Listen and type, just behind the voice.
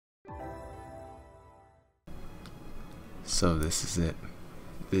So this is it.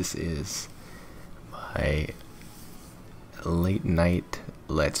 This is my late night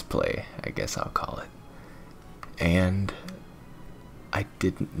let's play, I guess I'll call it. And I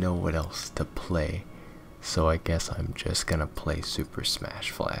didn't know what else to play, so I guess I'm just gonna play Super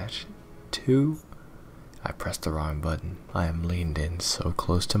Smash Flash 2. I pressed the wrong button. I am leaned in so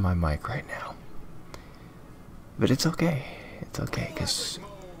close to my mic right now. But it's okay. It's okay, because...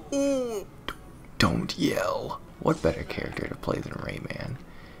 Don't yell. What better character to play than Rayman?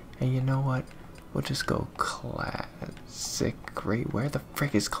 And you know what? We'll just go classic Ray. Where the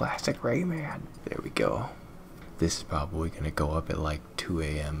frick is classic Rayman? There we go. This is probably gonna go up at like 2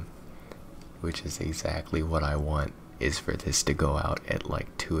 AM, which is exactly what I want, is for this to go out at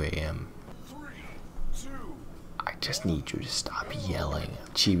like 2 AM. I just need you to stop yelling.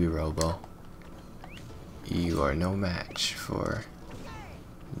 Chibi Robo, you are no match for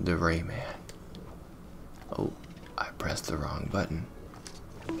the Rayman. Oh, I pressed the wrong button.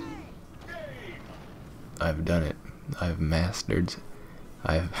 I've done it. I've mastered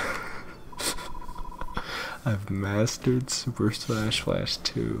Super Smash Flash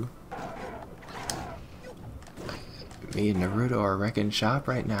 2. Me and Naruto are wrecking shop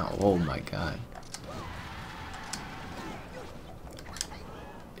right now. Oh my god.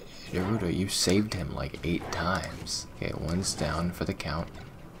 Naruto, you saved him like 8 times. Okay, one's down for the count.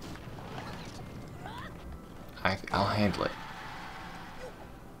 I'll handle it.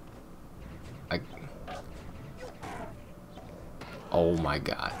 Oh my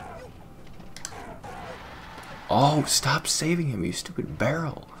god. Oh, stop saving him, you stupid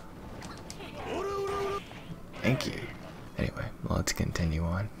barrel. Thank you. Anyway, let's continue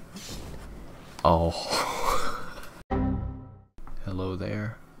on. Oh. Hello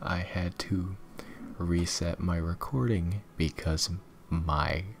there. I had to reset my recording because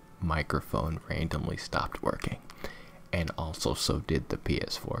my microphone randomly stopped working. And also so did the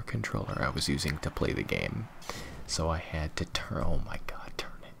PS4 controller I was using to play the game. So I had to turn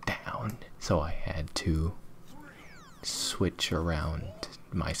it down. So I had to switch around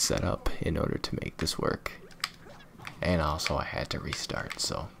my setup in order to make this work. And also I had to restart,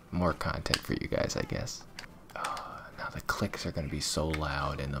 so more content for you guys, I guess. Now the clicks are gonna be so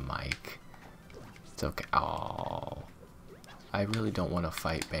loud in the mic. It's okay. Oh, I really don't want to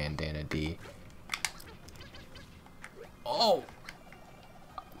fight Bandana D. Oh,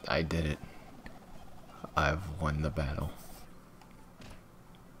 I did it. I've won the battle.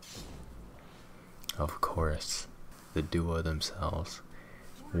 Of course, the duo themselves,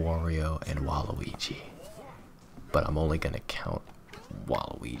 Wario and Waluigi. But I'm only gonna count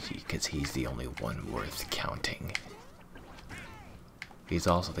Waluigi because he's the only one worth counting. He's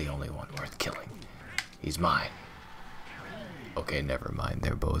also the only one worth killing. He's mine. Okay, never mind.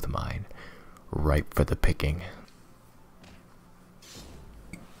 They're both mine. Ripe for the picking.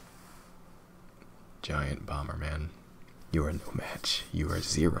 Giant Bomberman, you are no match. You are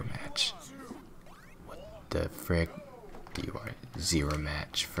zero match. What the frick? You are zero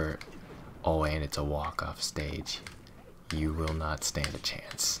match for... Oh, and it's a walk-off stage. You will not stand a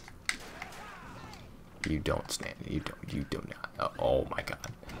chance. You don't stand. You do not. Oh my god.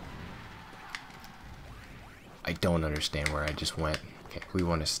 I don't understand where I just went. Okay, we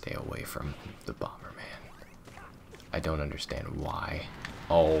want to stay away from the Bomberman. I don't understand why.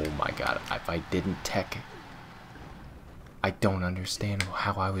 Oh my god, if I didn't tech... I don't understand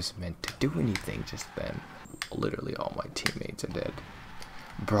how I was meant to do anything just then. Literally all my teammates are dead.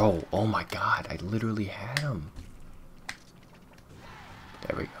 Bro, oh my god, I literally had him.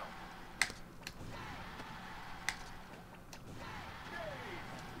 There we go.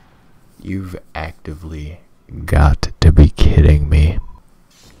 You've actively got to be kidding me.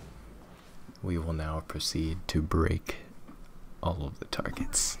 We will now proceed to break all of the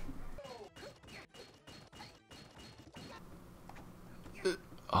targets.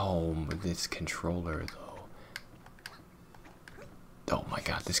 Oh, this controller though. Oh my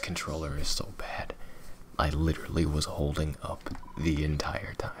god, this controller is so bad. I literally was holding up the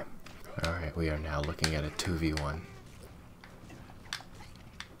entire time. Alright, we are now looking at a 2v1.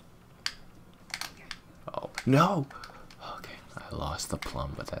 Oh, no! Okay, I lost the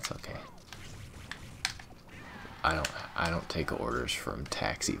plum, but that's okay. I don't take orders from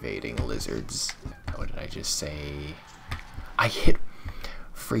tax evading lizards. What did I just say? I hit...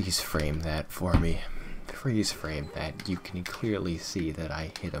 Freeze frame that for me. Freeze frame that. You can clearly see that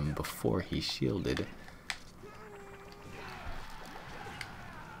I hit him before he shielded.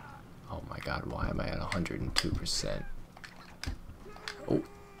 Oh my god, why am I at 102%? Oh,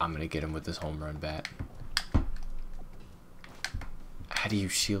 I'm gonna get him with this home run bat. How do you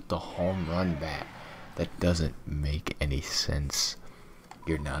shield the home run bat? That doesn't make any sense.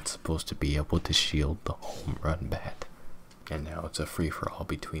 You're not supposed to be able to shield the home run bat. And now it's a free-for-all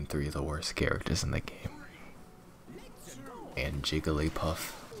between 3 of the worst characters in the game. And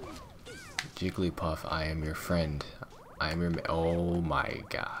Jigglypuff. Jigglypuff, I am your friend. I am your oh my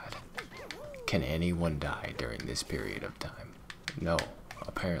god. Can anyone die during this period of time? No,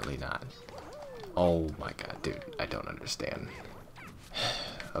 apparently not. Oh my god, dude, I don't understand.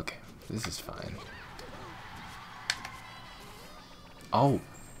 Okay, this is fine. Oh!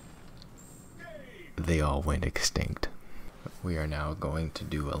 They all went extinct. We are now going to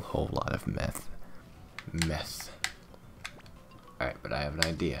do a whole lot of meth. Alright, but I have an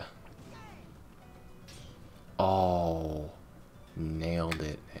idea. Oh, nailed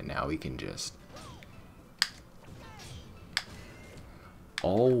it. And now we can just...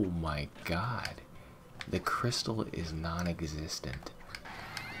 Oh my god. The crystal is non-existent.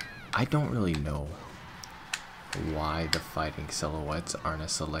 I don't really know why the fighting silhouettes aren't a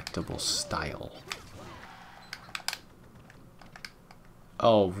selectable style.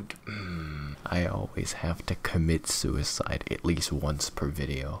 Oh, I always have to commit suicide at least once per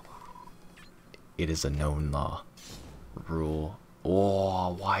video. It is a known law. Rule.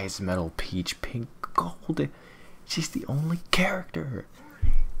 Oh, why is Metal Peach pink gold? She's the only character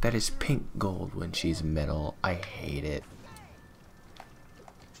that is pink gold when she's metal. I hate it.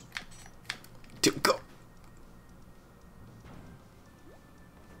 Dude, go!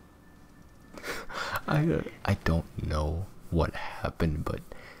 I don't know what happened, but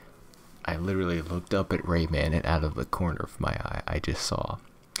I literally looked up at Rayman and out of the corner of my eye I just saw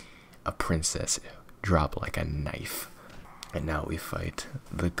a princess drop like a knife. And now we fight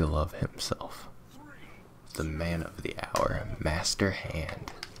the glove himself, the man of the hour, Master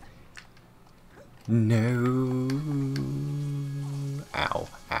Hand. No. Ow,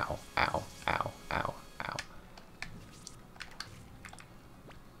 ow, ow, ow, ow, ow.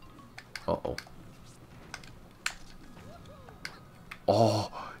 Uh-oh.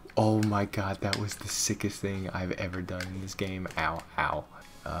 Oh my god, that was the sickest thing I've ever done in this game. Ow, ow.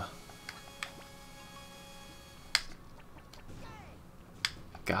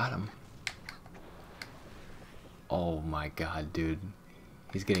 Got him. Oh my god, dude.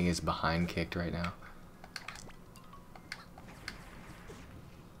 He's getting his behind kicked right now.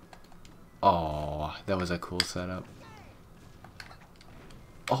 Oh, that was a cool setup.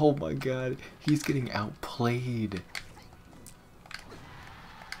 Oh my god, he's getting outplayed.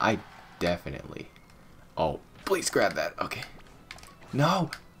 I definitely... Oh, please grab that. Okay.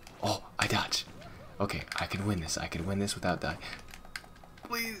 No! Oh, I dodged. Okay, I can win this. I can win this without dying.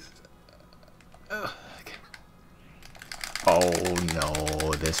 Please. Okay. Oh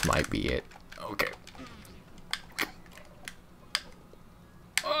no, this might be it. Okay.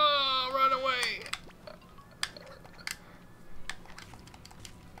 Oh, run away.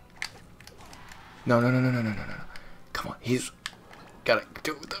 No. Come on, he's gotta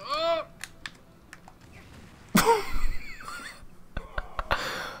do the...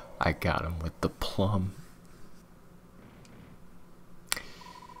 I got him with the plum.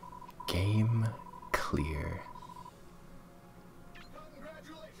 Game clear.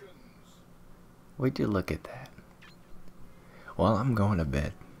 Would you look at that? Well, I'm going to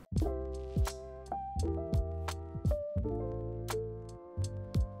bed.